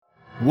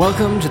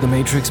Welcome to the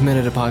Matrix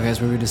Minute, a podcast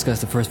where we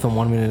discuss the first film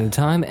 1 minute at a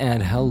time.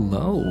 And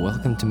hello,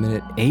 welcome to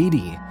minute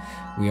 80.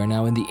 We are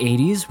now in the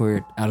 80s.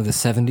 We're out of the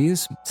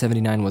 70s.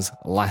 79 was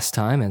last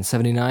time, and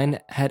 79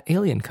 had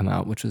Alien come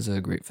out, which was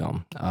a great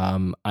film.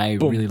 I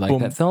really like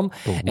that film,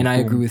 and I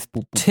agree with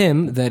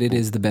Tim that it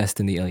is the best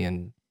in the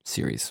Alien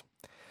series.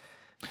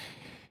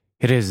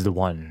 It is the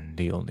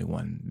only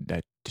one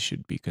that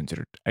should be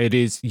considered. It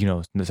is,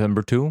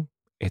 December 2.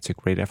 It's a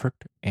great effort,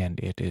 and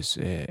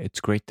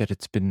it's great that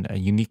it's been a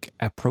unique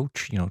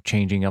approach,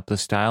 changing up the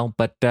style,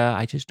 but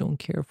I just don't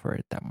care for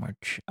it that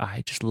much.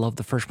 I just love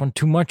the first one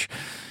too much.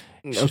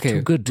 It's Okay,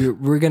 too good.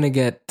 We're going to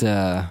get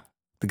the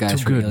guys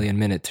Too from good. Alien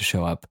Minute to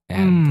show up,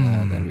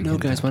 and then we No,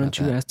 can guys, talk why about don't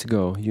you that. ask to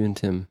go? You and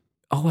Tim.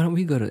 Oh, why don't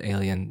we go to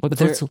Alien?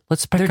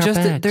 Let's pack our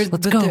bags.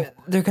 Let's go.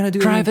 They're going to do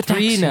Drive Alien a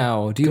 3 taxi.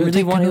 now. Do you Go really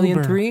take want an Alien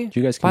Uber. 3?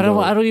 You guys can I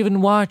go. don't even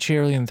watch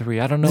Alien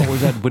 3. I don't know.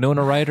 Was that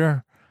Winona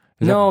Ryder?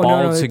 Is No, that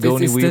bald it's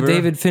Sigourney the Weaver?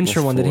 David Fincher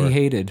That's one that he 4.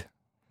 hated.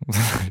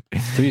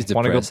 Three's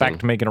Want to go depressing. back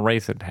to making a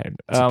racist head?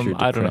 It's a pure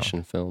I don't know.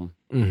 depression film.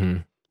 Mm-hmm.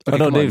 Oh, no,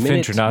 come on, David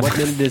minute- Fincher, not- What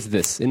minute is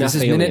this? Enough This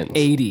is aliens. minute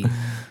 80.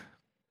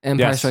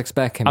 Empire Yes. Strikes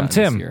Back came I'm out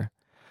Tim. this year.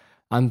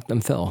 I'm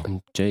Phil.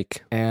 And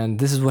Jake. And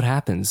this is what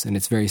happens, and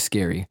it's very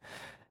scary.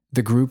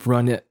 The group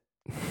run it,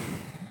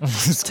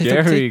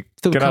 Scary.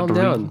 Phil, Get out calm the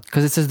room. down.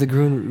 because it says the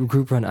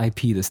group run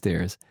IP the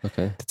stairs.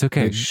 Okay. It's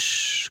okay. Good.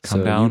 Shh. Calm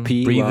So down. you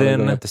pee Breathe while they're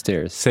going in. up the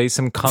stairs. Say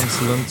some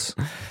consonants.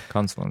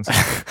 Consonants.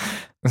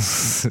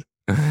 The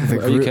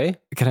Are you okay?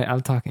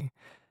 I'm talking.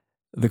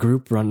 The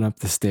group run up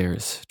the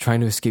stairs,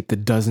 trying to escape the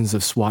dozens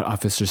of SWAT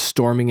officers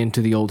storming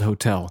into the old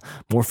hotel.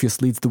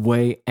 Morpheus leads the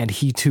way, and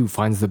he too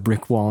finds the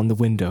brick wall and the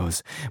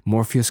windows.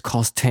 Morpheus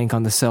calls Tank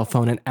on the cell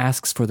phone and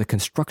asks for the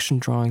construction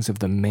drawings of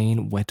the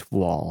main wet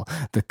wall.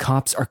 The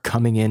cops are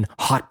coming in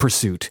hot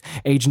pursuit.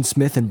 Agent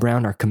Smith and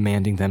Brown are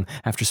commanding them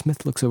after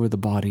Smith looks over the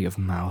body of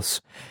Mouse.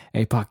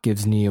 Apoc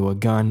gives Neo a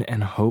gun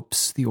and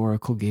hopes the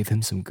Oracle gave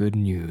him some good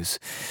news,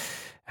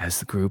 as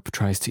the group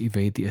tries to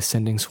evade the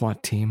ascending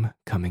SWAT team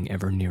coming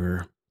ever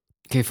nearer.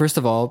 Okay, first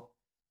of all,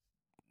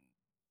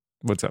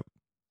 What's up?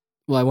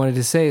 well, I wanted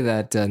to say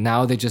that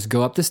now they just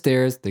go up the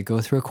stairs, they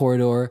go through a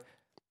corridor,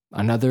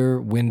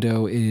 another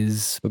window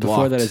is But before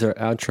blocked. that is our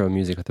outro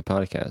music with the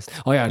podcast.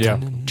 Oh yeah. Yeah.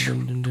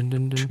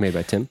 Made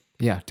by Tim.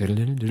 Yeah.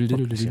 And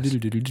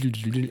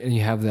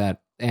you have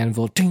that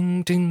anvil,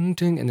 ting, ting,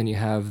 ting, and then you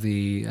have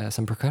the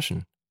some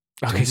percussion.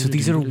 Okay, so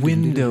these are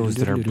windows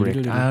that are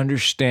bricked. I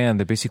understand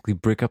they basically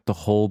brick up the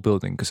whole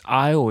building, because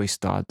I always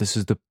thought this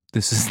is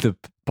the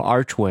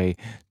archway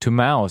to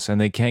Mouse, and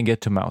they can't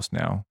get to Mouse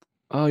now.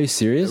 Oh, are you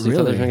serious? You thought they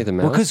were Really? trying to get the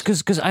Well, mouse?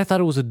 because I thought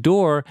it was a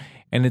door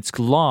and it's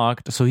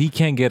locked, so he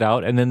can't get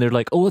out. And then they're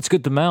like, "Oh, let's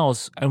get the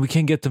Mouse," and we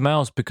can't get the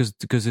Mouse because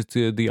it's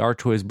the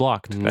archway is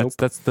blocked. Nope.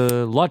 That's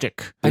the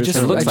logic. I It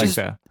just- looks I like just-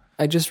 that.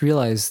 I just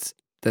realized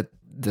that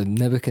the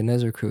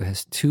Nebuchadnezzar crew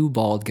has two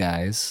bald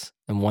guys,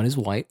 and one is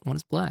white, one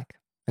is black.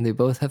 And they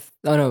both have...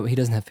 Oh, no, he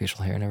doesn't have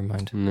facial hair. Never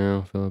mind.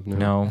 No, Philip, no.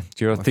 No,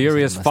 your Morpheus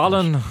theory has has a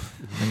fallen.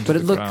 But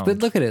look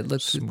at it.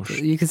 Look, Smush.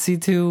 you can see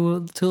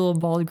two little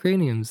bald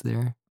craniums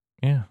there.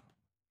 Yeah,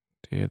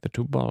 the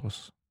two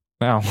balls.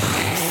 Now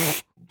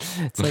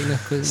It's like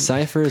no,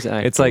 Cypher's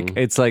acting.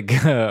 it's like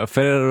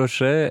Ferrero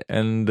Rocher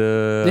and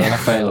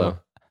Raffaello.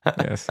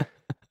 Yes.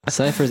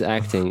 Cypher's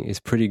acting is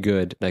pretty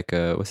good. Like,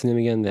 what's his name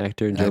again? The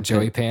actor?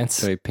 Joey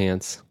Pants. Joey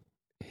Pants.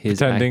 His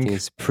Pretending. acting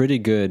is pretty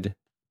good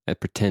at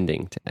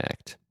pretending to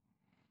act.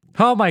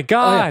 Oh my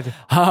God!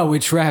 We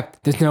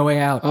trapped. There's no way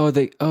out. Oh,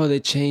 they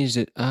changed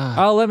it.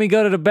 Oh, let me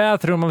go to the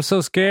bathroom. I'm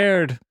so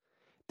scared.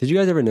 Did you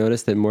guys ever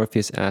notice that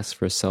Morpheus asks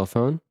for a cell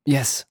phone?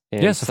 Yes.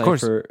 And Yes, of course.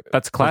 Cypher-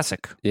 That's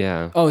classic.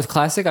 Yeah. Oh, it's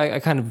classic. I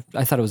thought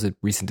it was a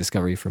recent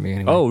discovery for me.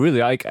 Anyway. Oh, really?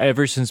 Like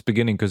ever since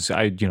beginning, because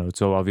it's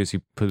so obvious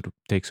he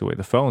takes away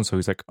the phone, so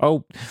he's like,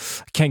 "Oh,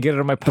 I can't get it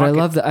out of my but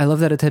pocket." I love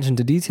that attention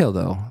to detail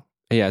though.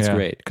 Yeah, it's Yeah.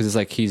 great because it's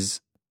like he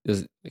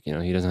doesn't know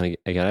how to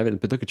get out of it.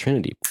 But look at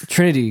Trinity,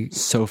 Trinity,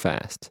 so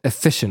fast.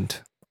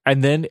 efficient.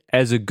 And then,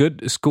 as a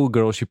good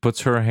schoolgirl, she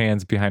puts her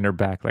hands behind her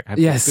back, like,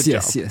 Yes, good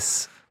yes, job.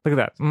 yes. Look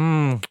at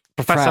that.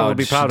 Professor will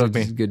be proud She of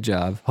did me." a Good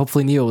job.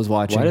 Hopefully Neil was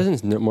watching. Why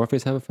doesn't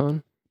Morpheus have a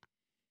phone?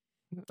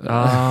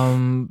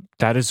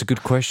 That is a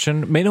good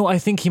question. No, I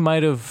think he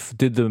might have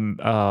did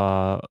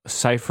the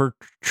cipher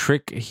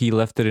trick. He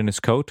left it in his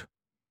coat.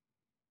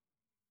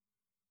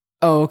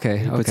 Oh, okay.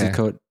 He puts Okay. his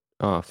coat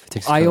off. He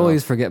takes his I coat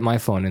always off. forget my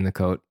phone in the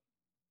coat.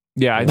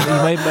 Yeah, he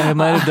might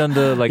have done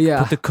the Yeah.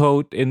 put the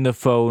coat in the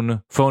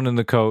phone in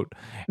the coat,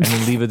 and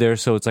then leave it there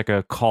so it's like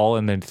a call,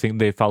 and then think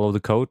they follow the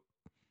coat.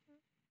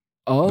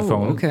 Oh,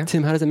 phone. okay.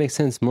 Tim, how does that make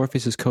sense?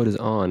 Morpheus's coat is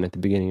on at the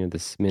beginning of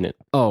this minute.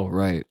 Oh,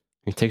 right.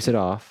 He takes it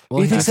off.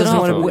 Well, he takes it doesn't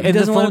off, wanna- he and the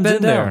doesn't wanna phone's bend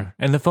in down. there,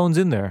 and the phone's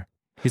in there.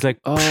 He's like,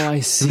 Oh, I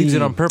see. leaves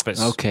it on purpose.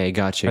 Okay,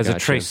 gotcha. As a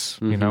gotcha. trace,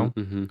 you know?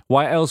 Because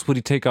Why else would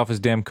he take off his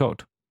damn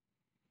coat?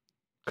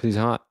 he's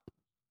hot.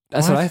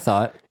 That's what I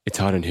thought. It's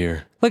hot in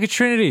here. Look at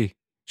Trinity.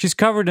 She's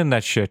covered in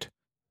that shit.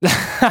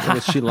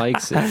 But she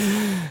likes it.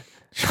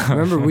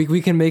 Remember,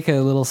 we can make a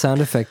little sound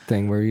effect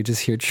thing where you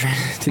just hear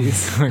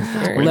Trinity's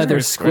leather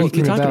We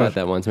squeaking talked about. about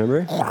that once,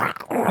 remember?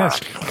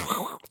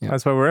 Yes. Yeah.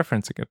 That's why we're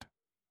referencing it.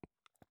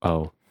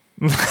 Oh,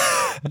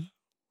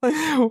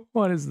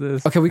 What is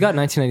this? Okay, we got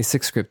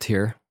 1996 script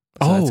here.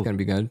 So that's Oh. going to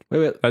be good.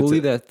 wait. That's We'll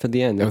leave it. that for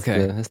the end. That's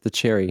Okay. that's the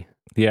cherry.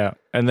 Yeah,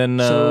 and then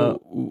So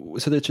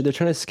they're trying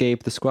to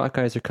escape. The squat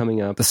guys are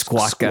coming up. The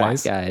squat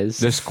guys.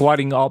 they're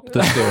squatting up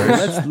the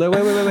stairs.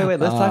 Wait.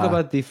 Let's talk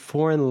about the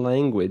foreign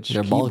language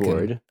They're keyboard.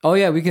 Balkan. Oh,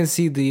 yeah, we can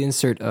see the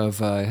insert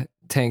of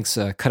Tank's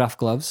cut-off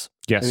gloves.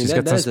 Yes, I mean, he's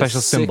that got some is a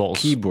special sick symbols.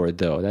 keyboard,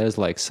 though. That is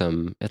like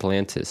some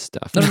Atlantis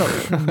stuff.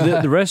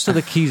 No. The rest of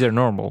the keys are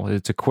normal.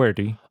 It's a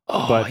QWERTY.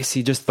 Oh, But- I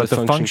see. Just But the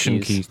the function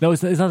keys. No,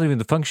 it's not even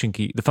the function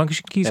key. The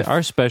function keys F.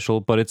 are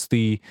special, but it's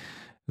the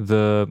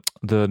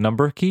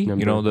number key. Number,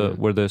 you know, yeah.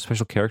 where the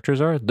special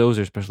characters are. Those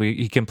are special.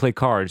 He can play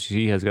cards.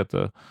 He has got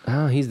the.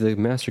 Oh, he's the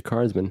master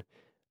cardsman.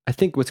 I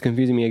think what's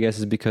confusing me, I guess,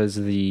 is because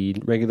the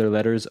regular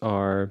letters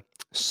are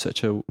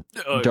such a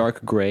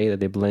dark gray that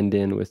they blend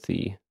in with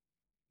the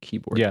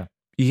keyboard. Yeah,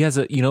 he has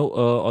a.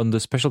 On the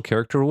special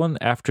character one,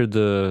 after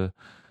the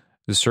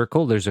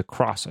circle, there's a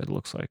cross. It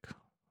looks like.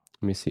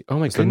 Let me see. Oh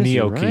my It's the goodness,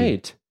 Neo you're key.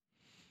 right.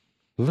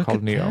 Look Called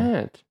at Neo.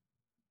 that.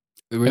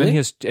 And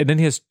then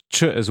he has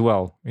ch as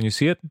well, and you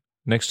see it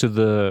next to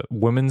the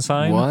women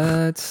sign.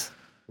 What?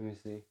 Let me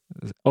see.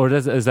 Or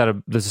does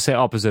it say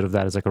opposite of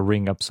that? It's like a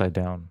ring upside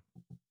down.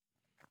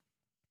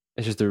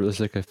 It's just it's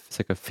like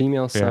a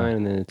female Yeah. sign,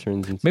 and then it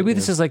turns into Maybe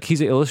this is like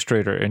he's an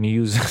illustrator and he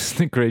uses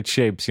the great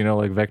shapes,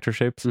 like vector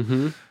shapes.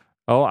 Mm-hmm.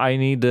 Oh, I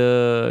need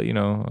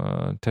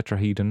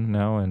tetrahedron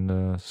now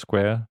and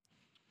square.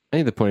 I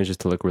think the point is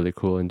just to look really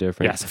cool and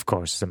different. Yes, of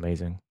course, it's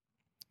amazing.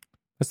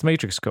 That's the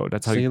Matrix code.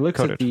 That's how So he you looks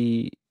code at it.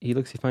 he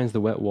finds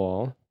the wet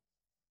wall.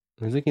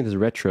 He's looking at this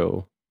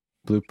retro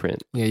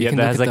blueprint. Yeah, you Yeah, can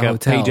that look has at like the a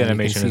hotel page and you can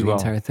animation see as well.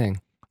 the entire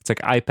thing. It's like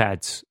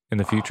iPads in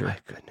the Oh future. my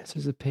goodness,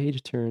 there's a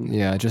page turn.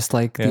 Yeah, just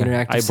like the Yeah,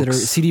 interactive iBooks.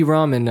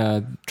 CD-ROM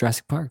in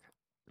Jurassic Park.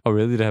 Oh,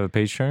 really? Did they have a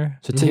page turner?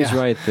 So Tim's Yeah.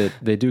 right that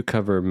they do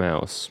cover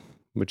mouse,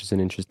 which is an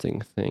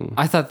interesting thing.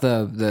 I thought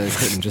the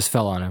curtain just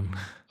fell on him.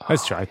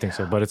 That's true. I think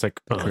so. But it's like,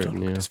 The oh, curtain, don't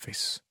look yeah. at his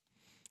face.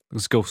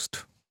 This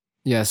ghost.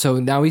 Yeah, so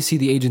now we see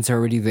the agents are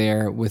already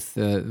there with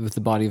the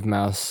body of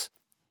Mouse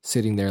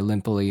sitting there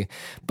limply.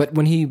 But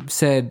when he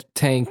said,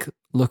 Tank,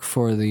 look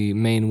for the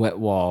main wet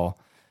wall,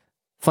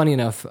 funny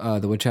enough,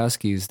 the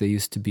Wachowskis, they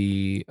used to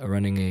be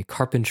running a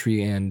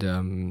carpentry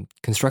and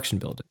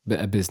construction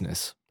a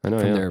business I know,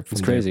 from yeah. their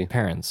It's crazy.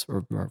 parents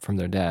or from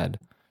their dad.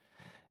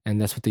 And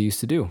that's what they used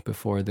to do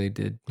before they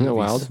did Isn't that movies.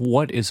 wild?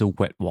 What is a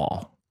wet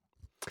wall?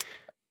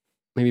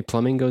 Maybe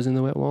plumbing goes in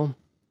the wet wall.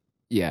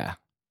 Yeah.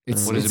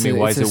 It's, What does it it's mean? a,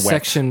 Why it's is a it wet?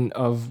 section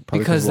of Probably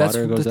because 'cause that's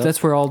water goes up?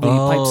 that's where all the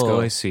pipes go.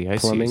 I see.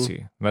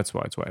 Plumbing. That's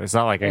why it's wet. It's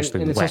not like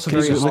actually and it's wet. also Can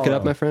you very look it up,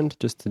 hollow. my friend,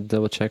 just to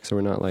double check so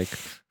we're not like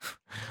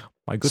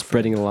My good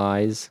spreading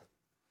lies?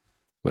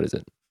 What is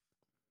it?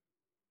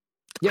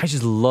 I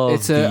just love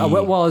It's a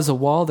wet wall is a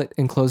wall that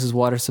encloses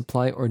water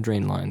supply or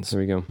drain lines. There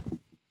we go.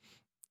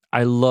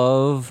 I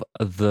love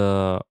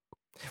the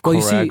Well,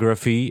 you see,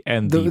 choreography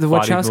and The the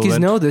body Wachowskis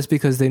movement. know this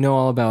because they know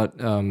all about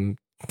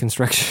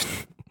construction.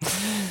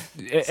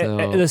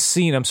 So- The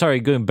scene. I'm sorry,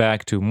 going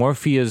back to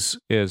Morpheus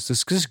is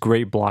this is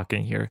great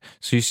blocking here.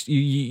 So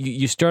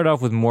you start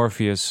off with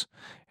Morpheus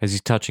as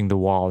he's touching the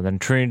wall, and then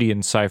Trinity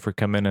and Cypher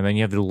come in, and then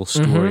you have the little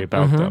story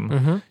about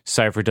them.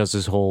 Cypher does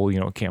his whole,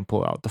 can't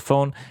pull out the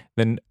phone.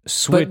 Then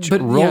switch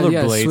but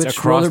rollerblades switch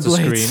across the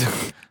rollerblades.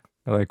 screen,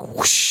 like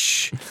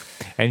whoosh.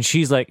 And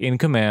she's like in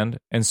command,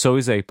 and so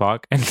is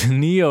APOC, and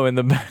Neo in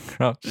the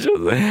background just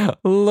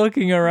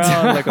looking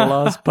around like a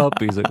lost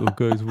puppy. He's like, "Oh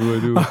guys,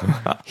 what do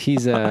I do?"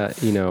 He's Yeah.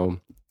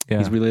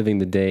 he's reliving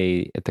the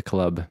day at the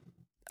club.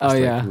 Oh Just,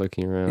 like, yeah,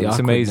 looking around. The It's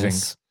amazing.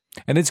 awkwardness.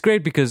 And it's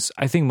great because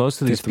I think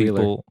most of these Fifth wheeler.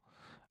 people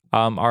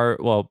are,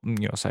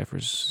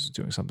 Cypher's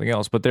doing something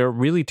else, but they're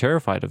really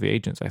terrified of the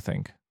agents, I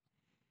think.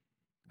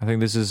 I think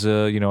this is,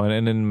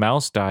 and then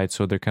Mouse died,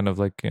 so they're kind of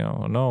like,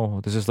 no,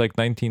 this is like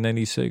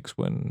 1996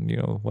 when,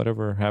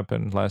 whatever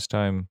happened last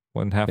time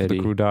when half of Eddie.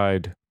 the crew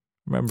died.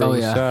 Remember, Oh it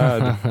was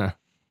sad. yeah.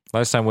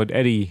 Last time when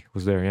Eddie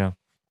was there, yeah.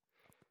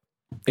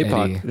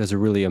 APOC Eddie. does a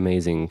really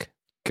amazing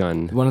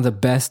gun. One of the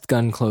best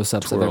gun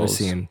close-ups I've ever Twirls.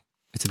 seen.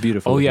 It's a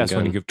beautiful Oh, looking yes,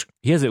 gun. when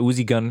he has a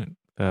Uzi gun,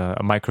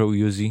 a micro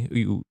Uzi,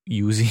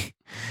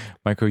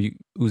 micro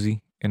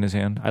Uzi in his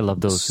hand. I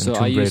love those. in So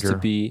Tomb I used to Raider.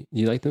 be.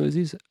 You like the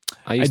Uzis?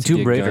 I In used to be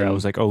Tomb a Raider, I gun-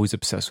 was like always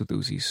obsessed with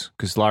Uzis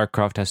because Lara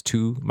Croft has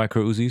 2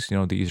 micro Uzis,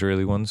 the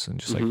Israeli ones, and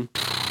just like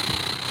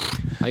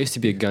Mhm. I used to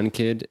be a gun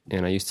kid,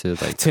 and I used to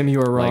like Tim, you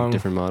were wrong. like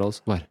different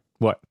models. What?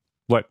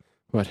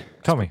 what?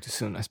 Tell me. Too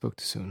soon. I spoke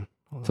too soon.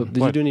 Hold So on. did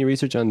you What? do any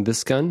research on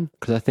this gun?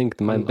 Because I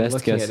think my I'm best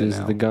looking guess at it is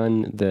now. the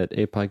gun that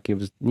APOC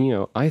gives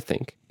Neo. I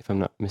think, if I'm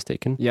not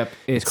mistaken, Yep,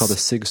 it's called a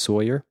Sig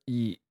Sauer.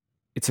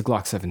 It's a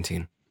Glock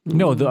 17.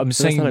 No, I'm But that's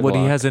saying not a what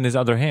he Glock. has in his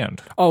other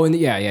hand. Oh, and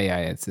yeah.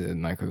 It's a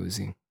micro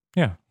Uzi.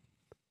 Yeah.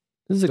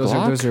 This is a Those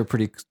Glock. are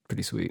pretty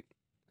sweet.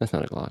 That's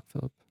not a Glock,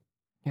 Philip.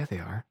 Yeah, they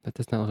are. That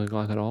does not look like a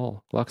Glock at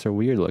all. Glocks are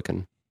weird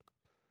looking.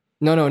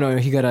 No.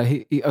 He got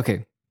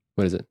okay.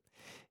 What is it?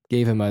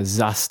 Gave him a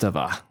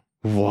Zastava.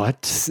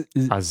 What?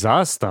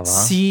 Zastava?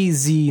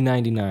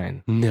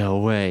 CZ-99. No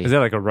way. Is that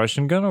like a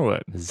Russian gun or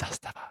what?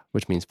 Zastava,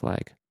 which means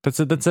flag. That's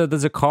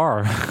a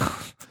car.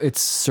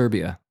 It's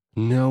Serbia.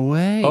 No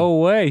way. Oh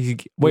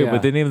wait, Yeah.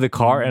 but the name of the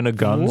car and a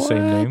gun,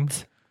 same name.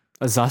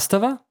 A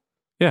Zastava?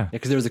 Yeah, Yeah,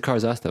 because there was a car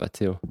Zastava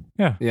too.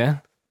 Yeah.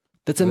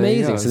 That's There you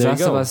amazing. go. So there you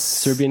go. Zastava's-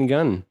 Serbian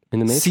gun in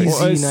the Matrix. CZ.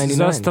 well, Z99.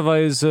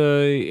 Zastava is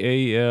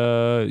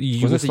a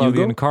Yugoslavian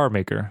Yugo? car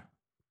maker.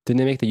 Didn't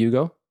they make the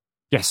Yugo?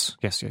 Yes.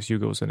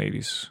 Yugo's in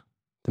 80s.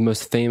 The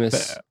most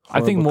famous. I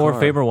think horrible more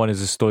car. favorite one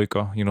is a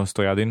Stoico. You know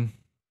Stojadin.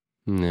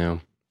 No.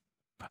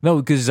 No,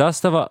 because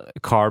Zastava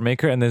car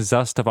maker and then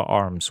Zastava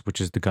Arms,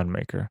 which is the gun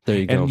maker. There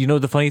you go. And you know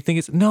the funny thing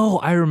is, no,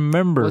 I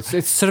remember. Well,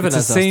 it's sort of It's an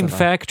the same Zastava.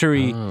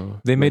 factory.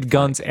 Oh, They made red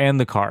guns and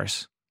the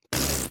cars.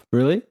 flag.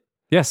 Really?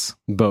 Yes.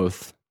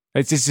 Both.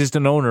 It's just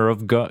an owner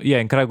of gun. Yeah,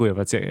 in Kragujevac.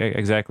 That's it.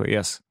 Exactly.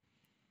 Yes.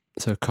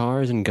 So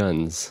cars and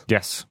guns.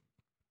 Yes.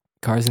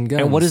 Cars and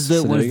guns. And what is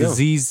So the there you go.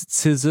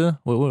 Z-Scissor?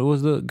 What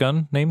was the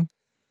gun name?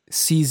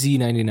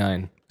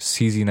 CZ-99.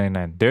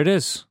 CZ-99. There it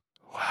is.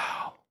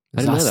 Wow.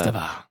 I didn't know that.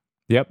 Zastava.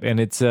 Yep, and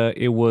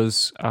it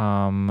was It's a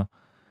let's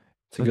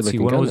see,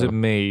 good-looking when gun, was it though.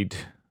 made?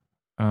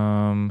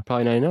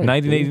 Probably 99.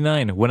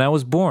 1989, when I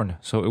was born.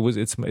 So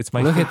it's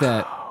my Look at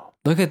that.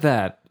 Look at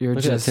that. You're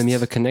Look at just that, Tim. You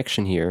have a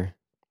connection here.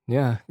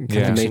 yeah. The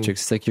Yeah.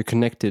 Matrix. It's like you're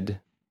connected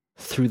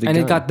through the And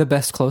gun. it got the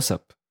best close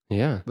up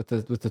Yeah. with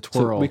the So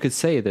twirl. we could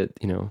say that,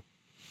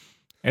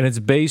 and it's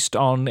based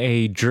on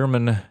a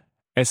German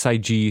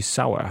SIG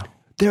Sauer.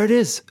 There it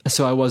is.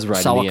 So I was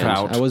right in the end.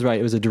 Sauerkraut. I was right.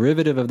 It was a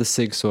derivative of the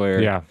Sig Sauer.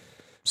 Yeah.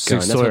 That's why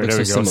it There we looks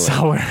go. so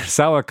similar.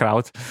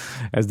 Sauerkraut,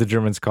 as the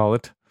Germans call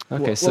it.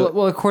 Okay, so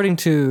well, according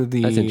to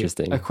the That's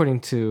interesting. According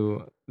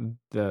to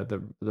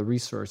the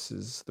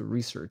resources, the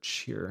research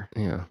here.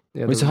 yeah.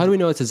 Yeah, Wait, so how do we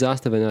know it's a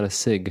Zastava and not a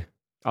Sig?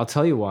 I'll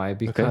tell you why.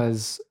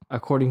 Because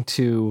according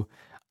to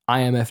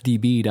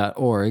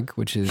imfdb.org,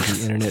 which is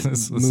the Internet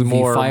This is Movie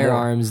more-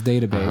 Firearms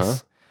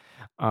database,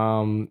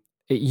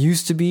 it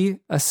used to be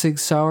a Sig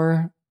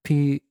Sauer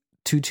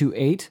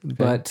P228,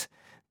 but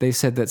they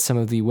said that some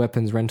of the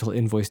weapons rental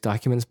invoice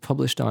documents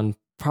published on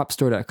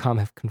propstore.com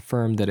have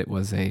confirmed that it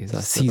was a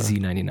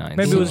CZ-99.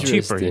 Maybe it was cheaper,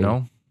 Interesting.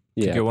 to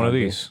Yeah. get one of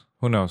probably. these.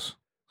 Who knows?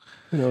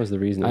 Who knows the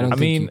reason? I don't I think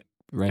mean, you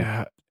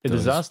rent the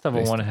those Zastava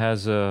based- one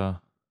has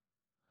a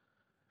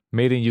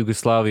made in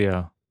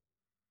Yugoslavia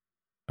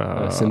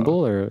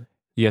symbol or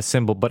Yeah,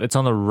 symbol, but it's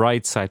on the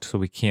right side, so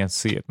we can't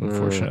see it,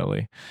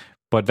 unfortunately.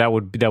 But that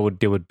would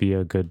be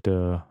a good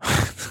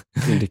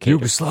indicator?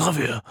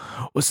 Yugoslavia.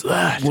 What's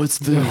that? What's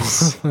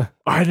this?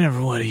 I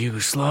never went to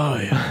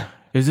Yugoslavia.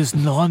 Is this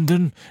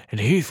London and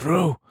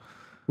Heathrow?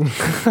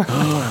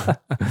 I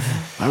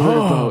read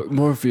about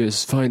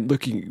Morpheus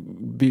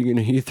being in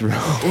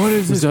Heathrow. What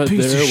is Was this that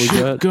piece there? of Was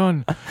shit that-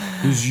 gun?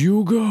 Is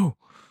Yugo?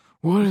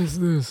 What is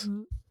this?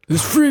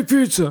 It's free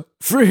pizza.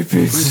 Free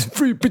pizza.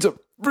 Free pizza.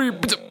 Free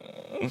pizza.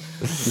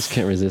 Just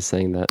can't resist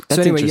saying that. That's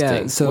anyway, yeah,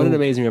 interesting. so- what an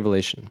amazing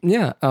revelation.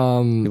 Yeah.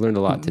 We learned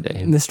a lot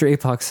today. Mr.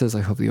 Apoc says,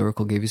 I hope the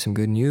Oracle gave you some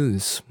good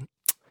news.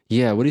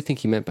 Yeah, what do you think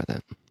he meant by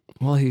that?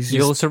 Well, he's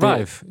You'll just-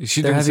 survive.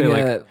 She They're didn't say having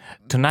like a,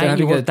 tonight they're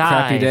you having will a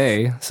crappy die.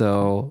 day,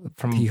 so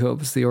From- he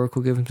hopes the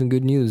Oracle gave him some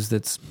good news.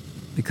 That's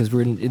because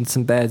we're in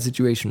some bad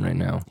situation right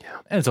now.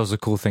 And it's also a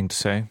cool thing to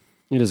say.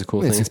 It is a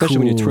cool It's thing, a especially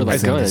when you cool twirl that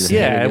thing gun. to and say.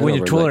 hand Yeah, it when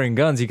you're over, twirling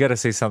guns, you got to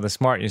say something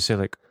smart. You say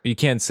like, you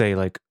can't say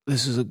like,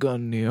 "This is a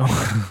gun, Neo."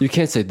 like, you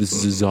can't say this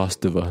is a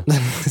Zastava.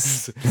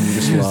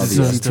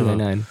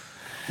 CZ-99.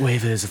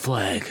 Wave it as a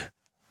flag.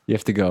 You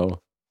have to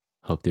go.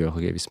 Hope the Oracle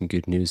gave you some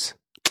good news.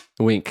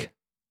 Wink.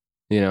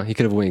 You know, he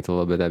could have winked a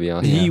little bit. That'd be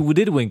awesome. He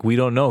did wink. We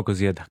don't know because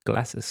he had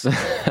glasses.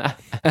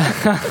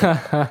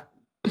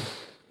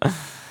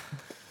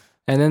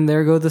 And then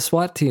there go the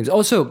SWAT teams.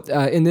 Also,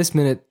 in this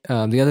minute,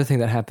 the other thing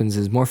that happens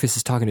is Morpheus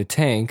is talking to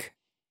Tank,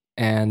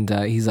 and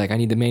he's like, I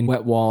need the main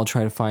wet wall,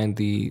 try to find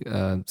the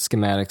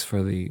schematics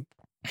for the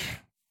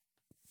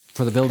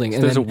building.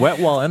 And There's then, a wet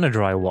wall and a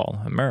dry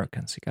wall.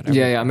 Americans, you got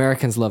yeah,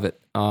 Americans love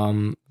it.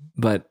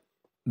 But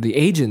the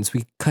agents,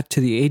 we cut to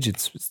the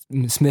agents,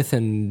 Smith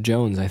and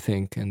Jones, I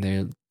think, and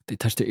they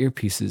touch their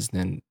earpieces, and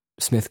then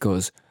Smith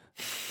goes,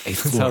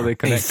 eighth That's floor, how they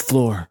connect. eighth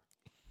floor.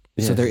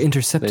 So Yes. they're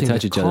intercepting They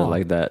touch the each other call.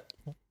 like that.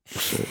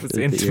 It's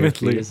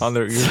intimately on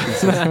their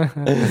ears.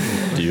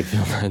 Do you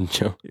feel that,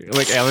 Joe?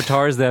 Like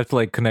avatars, they have to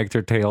like connect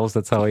their tails.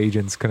 That's how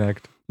agents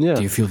connect. Yeah.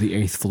 Do you feel the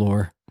eighth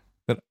floor?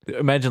 But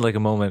imagine like a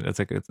moment. It's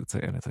like,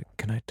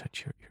 can I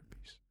touch your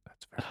earpiece?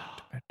 That's very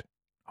intimate.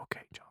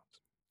 Okay,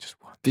 Jones, just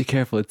one. Be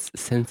careful. It's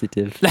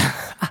sensitive.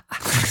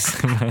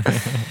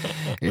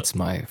 It's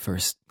my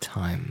first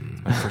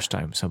time. First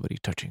time somebody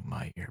touching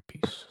my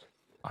earpiece.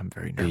 I'm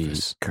very Be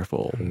nervous.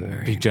 careful.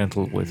 Be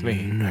gentle with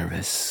me.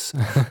 Nervous.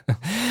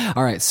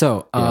 All right,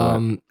 so Yeah,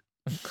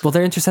 well,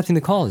 they're intercepting the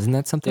call. Isn't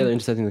that something? Yeah, they're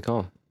intercepting the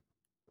call.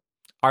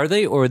 Are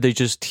they, or they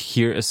just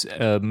hear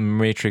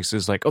Matrix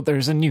is like, oh,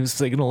 there's a new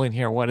signal in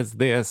here. What is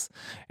this?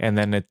 And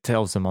then it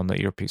tells them on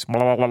the earpiece.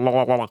 Blah, blah,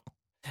 blah, blah, blah.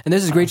 And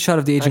there's a great shot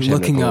of the agent Actually,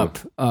 looking they're up,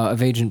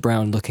 of Agent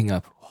Brown looking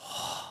up.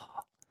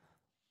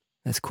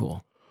 That's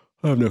cool.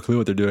 I have no clue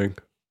what they're doing.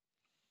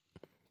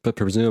 But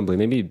presumably,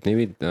 maybe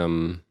Switch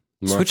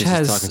Morpheus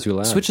is talking too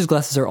loud. Switch's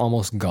glasses are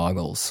almost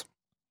goggles.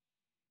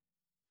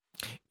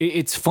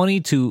 It's funny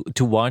to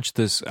watch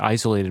this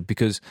isolated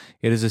because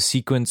it is a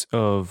sequence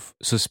of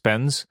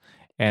suspense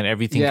and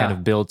everything kind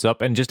of builds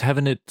up, and just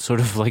having it sort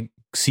of like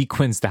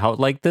sequenced out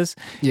like this,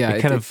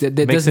 it kind of it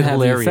makes doesn't it have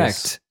the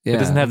hilarious. effect. Yeah, it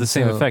doesn't have the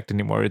same so- effect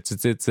anymore. It's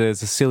a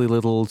silly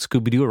little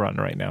Scooby-Doo run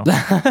right now.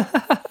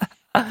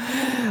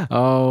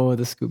 Oh,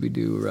 the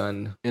Scooby-Doo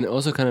run. And it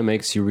also kind of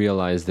makes you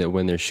realize that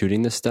when they're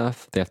shooting this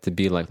stuff, they have to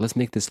be like, let's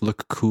make this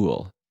look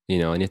cool, and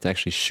you have to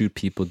actually shoot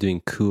people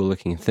doing cool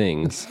looking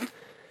things,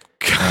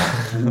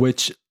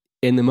 which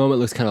in the moment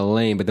looks kind of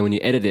lame, but then when you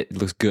edit it, it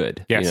looks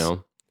good. Yes.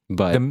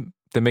 But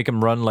They make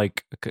him run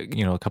like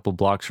a couple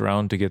blocks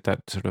around to get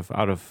that sort of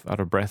out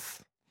of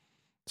breath.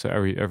 So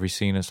every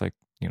scene is like,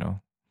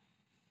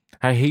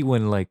 I hate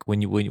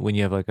when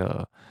you have like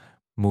a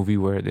movie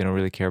where they don't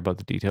really care about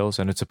the details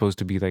and it's supposed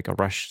to be like a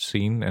rushed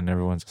scene and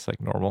everyone's just like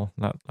normal,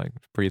 not like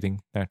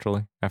breathing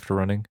naturally after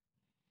running.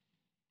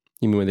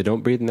 you mean when they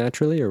don't breathe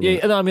naturally, or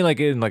Yeah, no, I mean like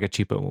in like a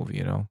cheapo movie,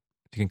 you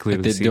can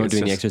clearly they see don't it's do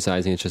any just-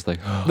 exercising? It's just like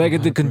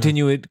like the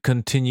continue.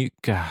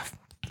 God,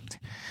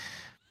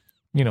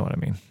 you know what I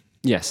mean?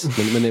 Yes,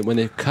 when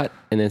they cut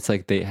and it's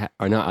like they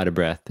are not out of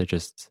breath, they're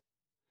just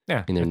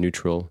in their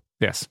neutral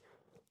Yes.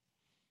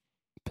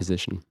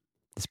 position.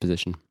 This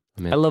position.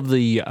 I love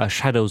the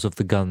shadows of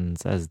the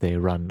guns as they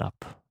run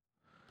up.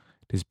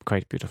 It is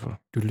quite beautiful.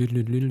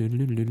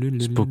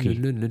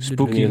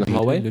 Spooky. In the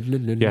hallway?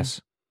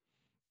 Yes.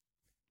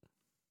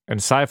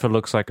 And Cypher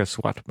looks like a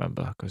SWAT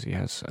member because he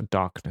has a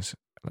darkness.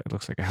 It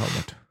looks like a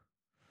helmet.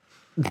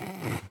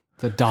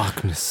 The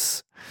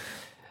darkness.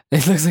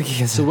 It looks like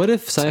he has. So what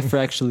if Cypher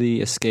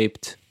actually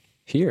escaped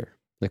here?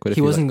 Like what if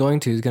he wasn't going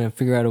to? He's going to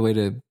figure out a way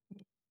to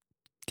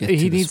get to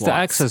He the needs the SWATs.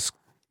 access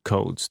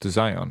codes to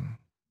Zion.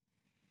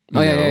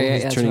 Oh, yeah,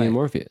 He's that's turning in right.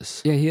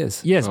 Morpheus. Yeah, he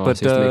is. Yes, Oh, but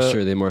so he has to make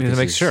sure that Morpheus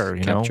make is sure,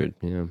 captured.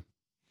 Yeah,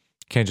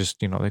 can't just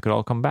they could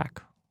all come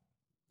back.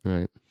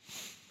 right.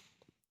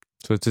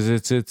 So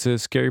it's a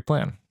scary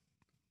plan.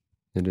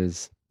 It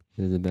is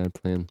a bad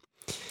plan.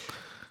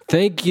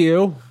 Thank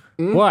you.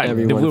 What?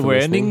 Everyone for We're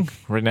listening. ending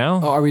right now.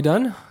 Oh, are we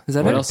done? Is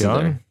that What it? else is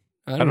there?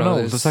 I don't know.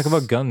 Let's talk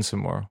about guns some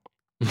more.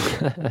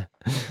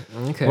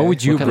 Okay. What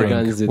would you What kind of bring?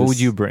 guns do What would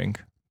this- you bring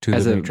to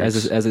as the a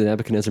Matrix? as a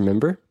Nebuchadnezzar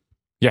member?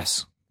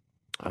 Yes.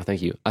 Oh,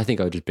 thank you. I think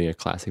I would just bring a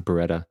classic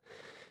Beretta,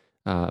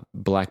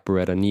 black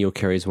Beretta. Neo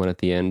carries one at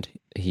the end.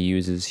 He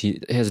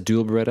has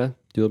dual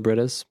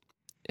Berettas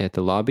at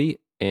the lobby.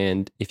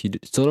 And if you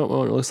still don't know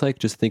what it looks like,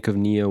 just think of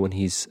Neo when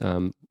he's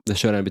the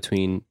showdown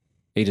between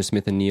Agent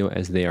Smith and Neo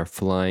as they are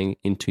flying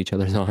into each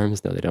other's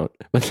arms. No, they don't.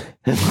 But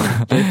they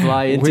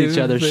fly into each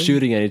other,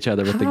 shooting at each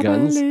other with the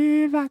guns.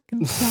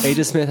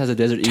 Agent Smith has a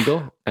Desert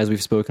Eagle, as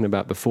we've spoken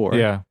about before.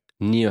 Yeah.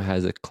 Neo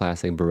has a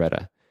classic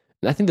Beretta.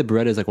 And I think the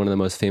Beretta is like one of the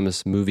most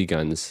famous movie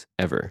guns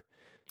ever.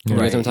 You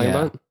know what I'm talking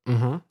about?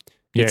 Mm-hmm.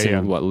 Yeah, It's yeah.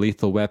 in what,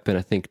 Lethal Weapon,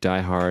 I think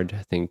Die Hard,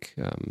 I think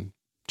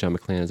John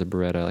McClane has a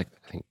Beretta.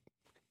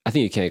 I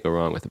think you can't go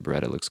wrong with a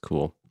Beretta. It looks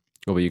cool.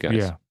 What about you guys?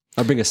 Yeah.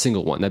 I'll bring a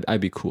single one. That'd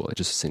be cool.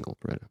 Just a single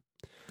Beretta.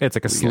 It's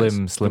like a What do you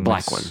guys- slim the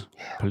black nice one.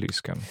 police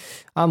gun.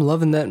 I'm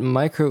loving that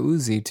micro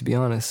Uzi, to be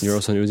honest. You're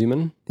also an Uzi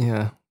man?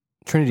 Yeah.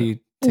 Trinity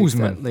takes Uzman.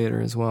 that later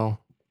as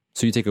well.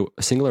 So you take a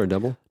single or a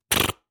double?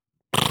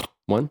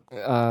 One?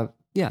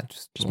 Yeah,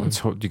 just one.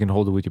 You can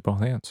hold it with your both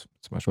hands.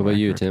 It's much What more about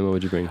you, accurate. Tim? What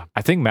would you bring?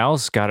 I think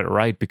Mal's got it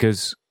right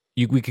because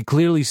we can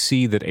clearly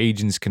see that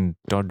agents can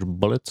dodge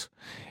bullets.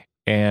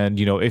 And,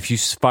 if you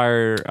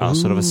fire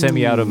sort of a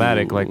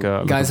semi-automatic like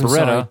a Guys, I'm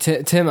Beretta.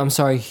 sorry. Tim, I'm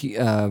sorry.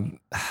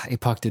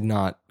 APOC did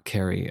not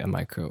carry a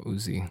micro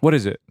Uzi. What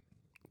is it?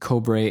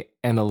 Cobra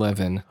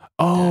M11.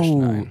 Oh,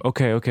 -9.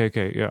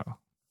 okay. Yeah.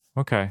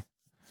 Okay.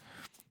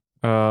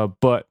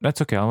 But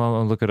that's okay.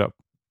 I'll look it up.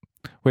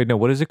 Wait, no,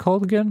 what is it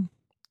called again?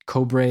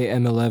 Cobra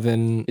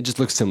M11. It just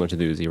looks similar to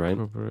the Uzi, right?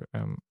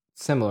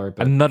 Similar,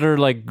 but Another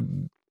like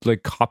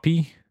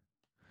copy?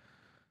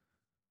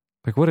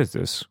 Like, what is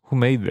this? Who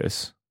made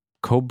this?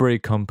 Cobra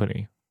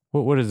Company.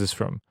 What is this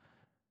from?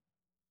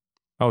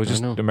 Oh, it's I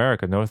just don't know.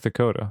 America, North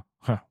Dakota.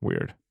 Huh,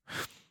 weird.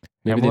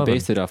 Maybe they M11.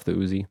 based it off the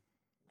Uzi.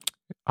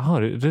 Oh,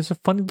 it is a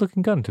funny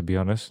looking gun, to be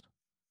honest.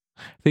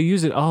 They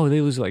use it. Oh, they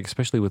use it, like,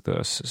 especially with the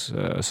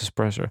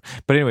suppressor.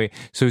 But anyway,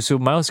 so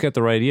Miles got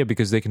the right idea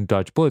because they can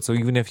dodge bullets. So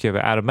even if you have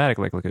an automatic,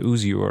 like a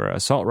Uzi or an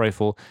assault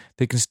rifle,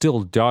 they can still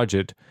dodge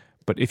it.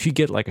 But if you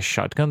get like a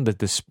shotgun that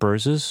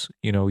disperses,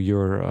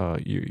 your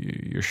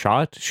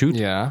shoot,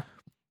 yeah.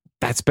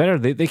 that's better.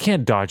 They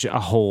can't dodge a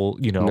whole,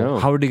 No.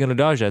 How are they going to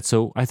dodge that?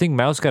 So I think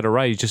Mouse got it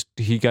right.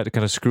 He got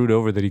kind of screwed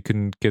over that he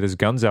couldn't get his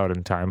guns out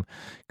in time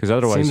because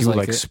otherwise Seems he would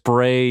like like it.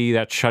 spray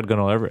that shotgun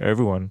all over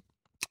everyone.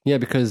 Yeah,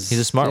 because He's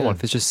a smart one.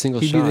 If it's just single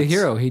He'd shots. be the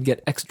hero. He'd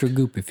get extra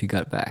goop if he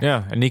got back.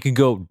 Yeah, and he can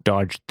go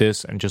dodge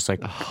this and just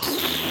like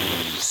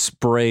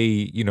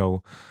spray,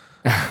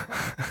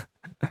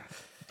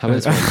 How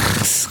about this one?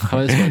 How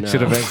about this one?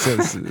 Should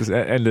have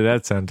ended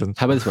that sentence.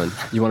 How about this one?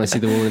 You want to see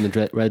the woman in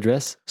the red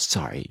dress?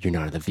 Sorry, you're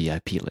not on the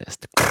VIP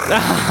list.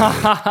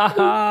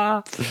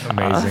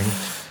 Amazing.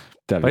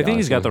 That'd But I be think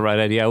he's got awesome. the right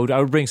idea. I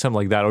would bring something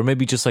like that, or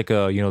maybe just like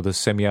the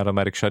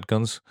semi-automatic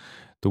shotguns,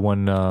 the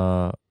one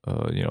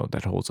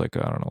that holds like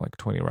I don't know, like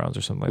 20 rounds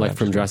or something like that. Like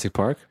from Just- Jurassic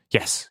Park.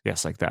 Yes,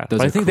 like that. Those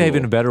But I are think they have cool.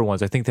 even better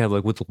ones. I think they have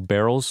like little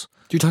barrels.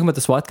 You're talking about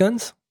the SWAT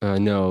guns?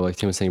 No, like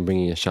Tim was saying,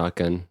 bringing a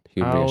shotgun.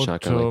 He would bring a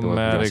shotgun like the one from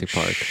Automatic Jurassic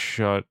Park.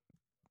 shot,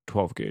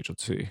 12 gauge.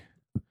 Let's see.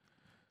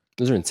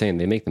 Those are insane.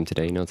 They make them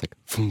today. You know, it's like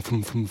boom,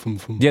 boom, boom, boom,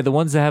 boom. Yeah, the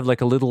ones that have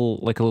like a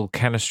little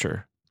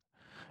canister.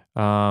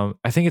 I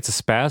think it's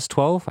a Spaz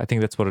 12. I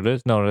think that's what it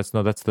is. No, that's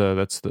the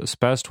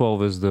Spaz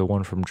 12 is the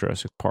one from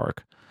Jurassic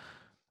Park.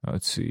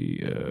 Let's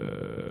see.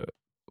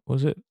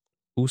 Was it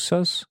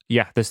USA's?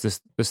 Yeah, this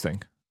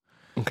thing.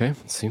 Okay,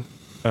 let's see.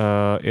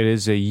 It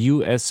is a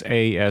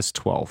USAS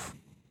 12.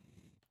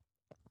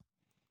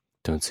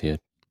 Don't see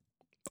it.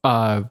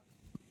 Yeah.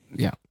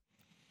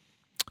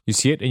 You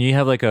see it, and you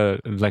have like a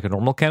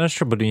normal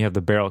canister, but then you have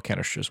the barrel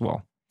canister as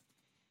well,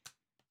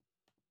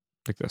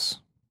 like this.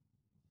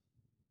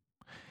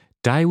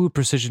 Daewoo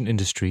Precision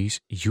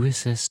Industries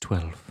USS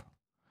 12.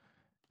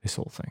 This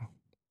whole thing,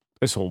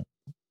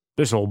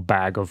 this whole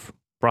bag of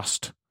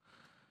rust.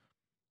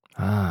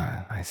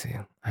 I see.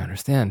 I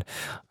understand.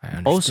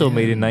 Also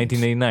made in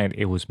 1989.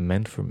 It was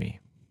meant for me.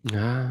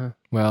 Ah,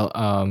 Well,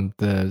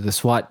 the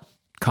SWAT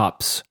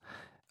cops,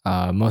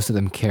 most of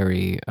them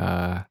carry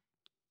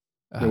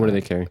what do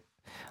they carry?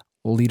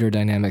 Leader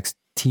Dynamics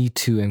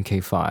T2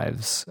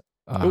 MK5s.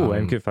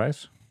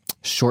 MK5s.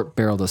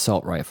 Short-barreled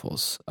assault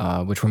rifles,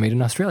 which were made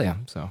in Australia.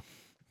 So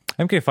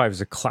MK5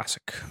 is a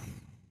classic.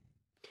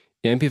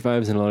 Yeah,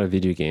 MP5s in a lot of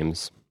video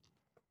games.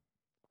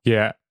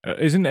 Yeah,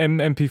 isn't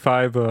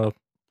MP5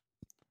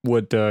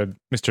 what Mr.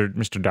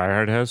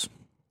 Diehard has?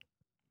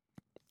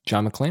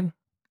 John McClane,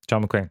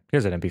 John McClane. He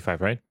has an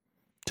MP5, right?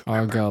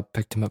 Argyle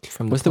picked him up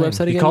from What's the plane.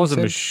 website He again? calls it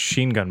you a said?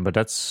 machine gun, but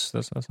that's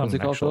not What's an it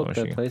called? actual Philip,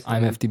 machine that gun. place?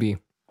 I'm FDB.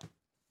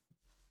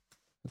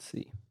 Let's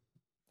see.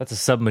 That's a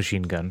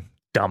submachine gun,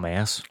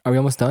 dumbass. Are we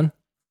almost done?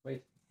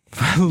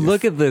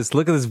 Look at this.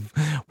 Look at this.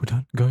 We're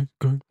done. Go.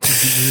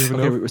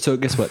 Okay, so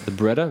guess what? The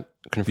Beretta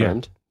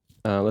confirmed.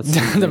 Let's see.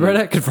 The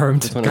Beretta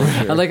confirmed. This one over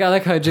here. I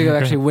like how Jacob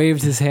actually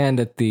waved his hand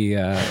at the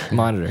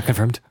monitor.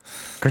 Confirmed.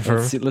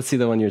 Let's see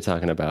the one you're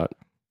talking about.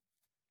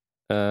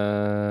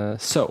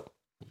 So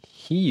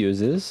he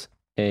uses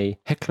a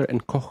Heckler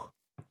and Koch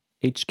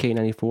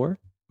HK94,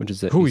 which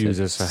is Who he said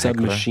uses a Heckler?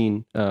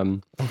 submachine.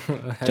 John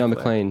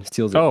McClane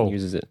steals it Oh. and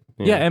uses it.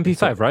 Yeah,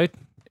 MP5, right?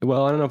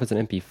 Well, I don't know if it's an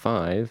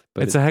MP5,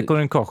 but It's a Heckler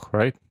and Koch,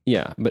 right?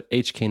 Yeah, but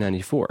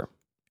HK94.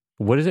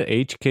 What is it?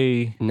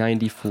 HK?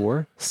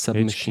 94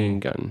 submachine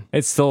gun.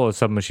 It's still a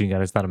submachine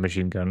gun. It's not a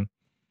machine gun.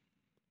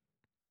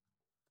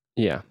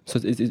 Yeah, so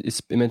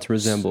it's meant to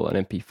resemble an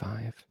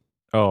MP5.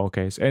 Oh,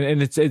 okay.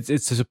 And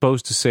it's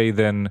supposed to say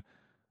then,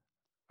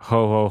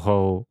 ho ho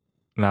ho.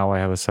 Now I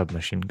have a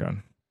submachine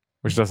gun,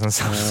 which doesn't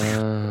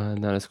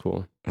sound. Not as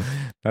cool.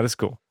 That is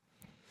cool.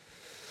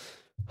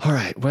 All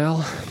right,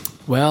 well,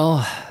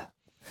 Well,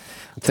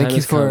 time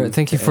has come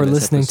thank you to for end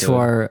this listening to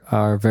episode.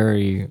 our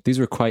very These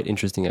were quite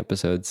interesting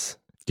episodes.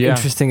 Yeah,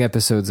 interesting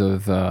episodes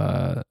of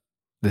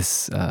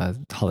this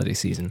holiday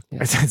season.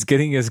 it's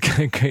getting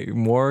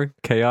more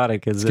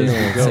chaotic as It's it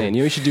getting goes. insane. You know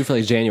what we should do for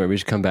like January? We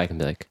should come back and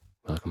be like,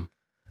 welcome.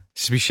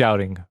 Just be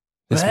shouting.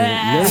 This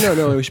minute.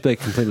 No. We should be like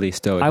completely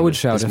stoic. I would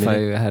shout This if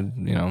minute. I had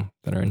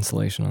better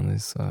insulation on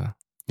these.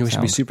 We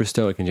should be sound. super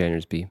stoic in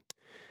January's be.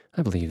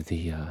 I believe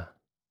the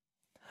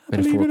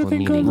metaphorical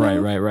meaning.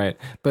 Right.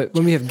 But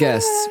when we have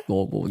guests,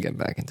 we'll get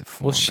back into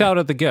form. We'll shout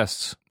at the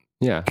guests.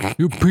 Yeah.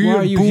 You pee Why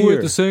are and you poo here?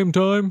 at the same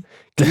time.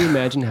 Can you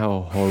imagine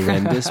how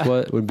horrendous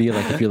what would be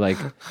like if you're like,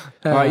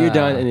 all right, you're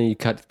done, and then you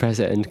press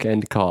it and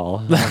end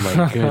call. Oh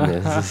my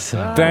goodness. This is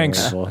so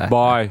Thanks. horrible.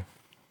 Bye.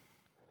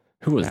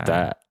 Who was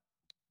that?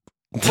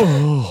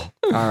 Oh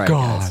All right,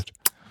 God. guys.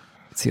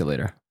 See you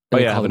later. Oh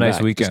And yeah. call Have a them nice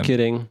back. weekend. Just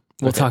kidding.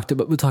 We'll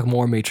talk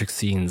more Matrix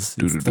scenes.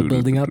 It's still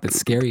building up. It's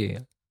scary.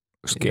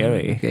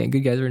 Scary. Okay,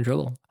 good guys are in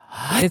trouble.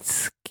 It's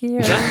scary.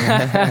 Wait,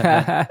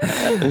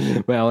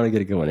 I want to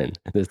get a good one in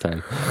this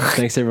time.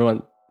 Thanks,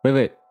 everyone.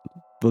 Wait.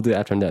 We'll do it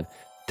after I'm done.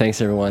 Thanks,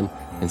 everyone,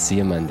 and see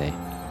you Monday.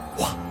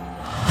 What?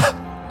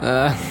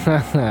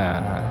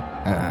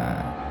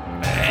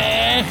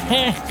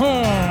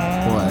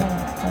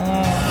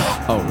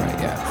 Oh, right,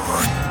 yeah.